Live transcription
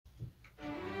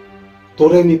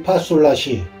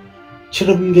도레미파솔라시,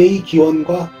 7음계의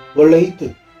기원과 원래의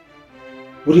뜻.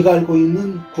 우리가 알고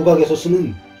있는 국악에서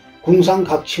쓰는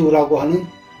궁상각치우라고 하는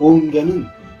 5음계는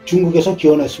중국에서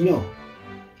기원했으며,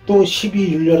 또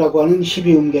 12율려라고 하는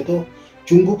 12음계도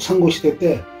중국 상고시대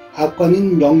때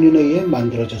악관인 명륜에 의해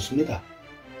만들어졌습니다.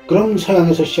 그럼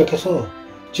서양에서 시작해서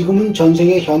지금은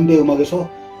전세계 현대음악에서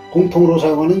공통으로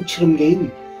사용하는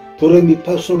 7음계인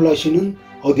도레미파솔라시는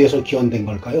어디에서 기원된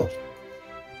걸까요?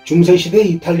 중세시대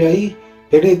이탈리아의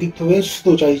베네딕토의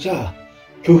수도자이자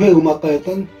교회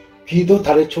음악가였던 귀도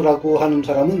다레초라고 하는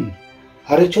사람은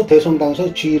아레초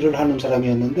대성당에서 지휘를 하는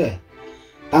사람이었는데,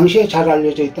 당시에 잘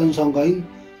알려져 있던 성가인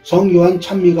성요한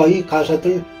찬미가의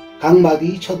가사들 각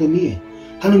마디의 첫음이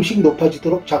한 음씩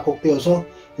높아지도록 작곡되어서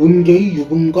음계의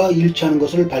유금과 일치하는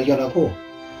것을 발견하고,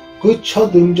 그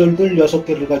첫 음절들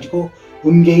 6개를 가지고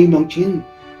음계의 명칭인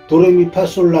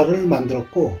도레미파솔라를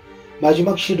만들었고,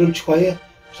 마지막 시를 추가해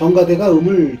성가대가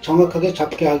음을 정확하게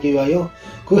잡게 하기 위하여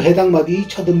그 해당 마디의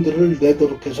첫음들을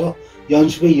내도록 해서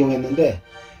연습에 이용했는데,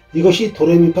 이것이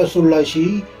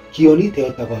도레미파솔라시의 기원이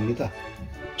되었다고 합니다.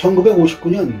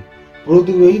 1959년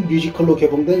브로드웨이 뮤지컬로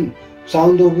개봉된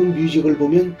사운드오브뮤직을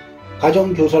보면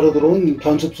가정교사로 들어온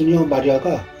견습수녀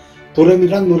마리아가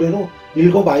도레미란 노래로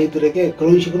 7 아이들에게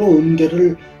그런 식으로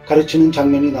음계를 가르치는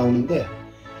장면이 나오는데,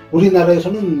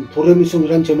 우리나라에서는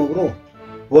도레미송이란 제목으로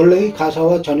원래의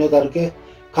가사와 전혀 다르게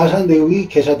가사 내용이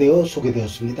개사되어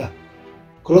소개되었습니다.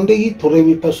 그런데 이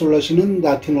도레미파솔라시는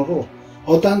라틴어로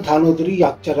어떠한 단어들이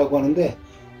약자라고 하는데,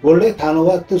 원래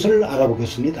단어와 뜻을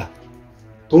알아보겠습니다.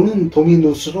 도는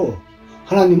도미누스로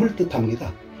하나님을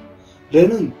뜻합니다.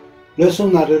 레는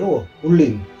레소나레로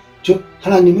울림, 즉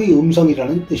하나님의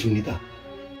음성이라는 뜻입니다.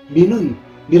 미는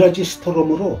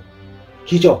미라지스토롬으로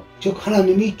기적, 즉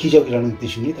하나님의 기적이라는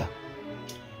뜻입니다.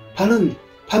 파는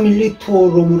파밀리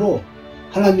투오롬으로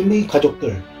하나님의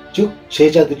가족들, 즉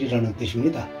제자들이라는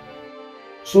뜻입니다.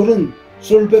 솔은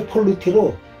솔베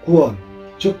폴루티로 구원,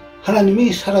 즉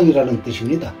하나님의 사랑이라는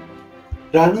뜻입니다.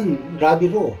 라는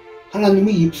라비로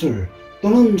하나님의 입술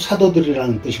또는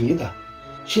사도들이라는 뜻입니다.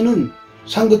 시는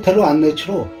상그테로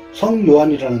안네츠로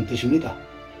성요한이라는 뜻입니다.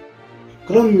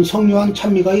 그럼 성요한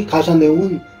찬미가의 가사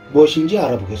내용은 무엇인지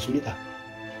알아보겠습니다.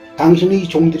 당신의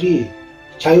종들이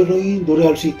자유로이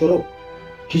노래할 수 있도록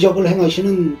기적을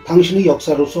행하시는 당신의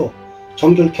역사로서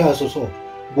정결케 하소서.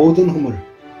 모든 흐물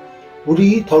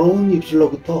우리 더러운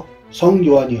입술로부터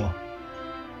성요한이여.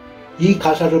 이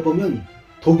가사를 보면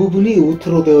도 부분이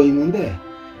우트로 되어 있는데,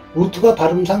 우트가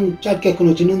발음상 짧게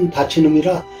끊어지는 닫힌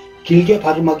음이라 길게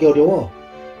발음하기 어려워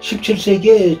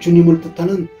 17세기에 주님을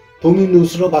뜻하는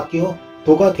도미누스로 바뀌어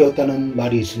도가 되었다는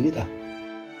말이 있습니다.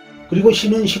 그리고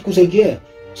시는 19세기에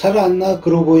사라 안나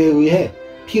그로보에 의해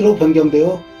T로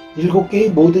변경되어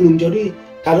 7개의 모든 음절이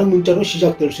다른 문자로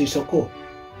시작될 수 있었고,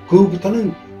 그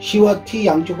후부터는 C와 T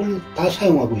양쪽을 다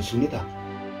사용하고 있습니다.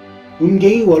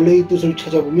 음계의 원래의 뜻을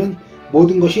찾아보면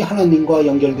모든 것이 하나님과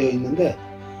연결되어 있는데,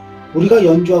 우리가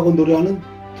연주하고 노래하는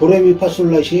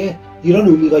도레미파솔라시에 이런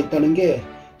의미가 있다는 게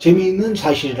재미있는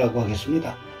사실이라고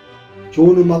하겠습니다.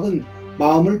 좋은 음악은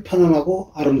마음을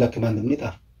편안하고 아름답게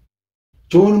만듭니다.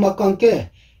 좋은 음악과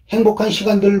함께 행복한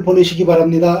시간들 보내시기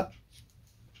바랍니다.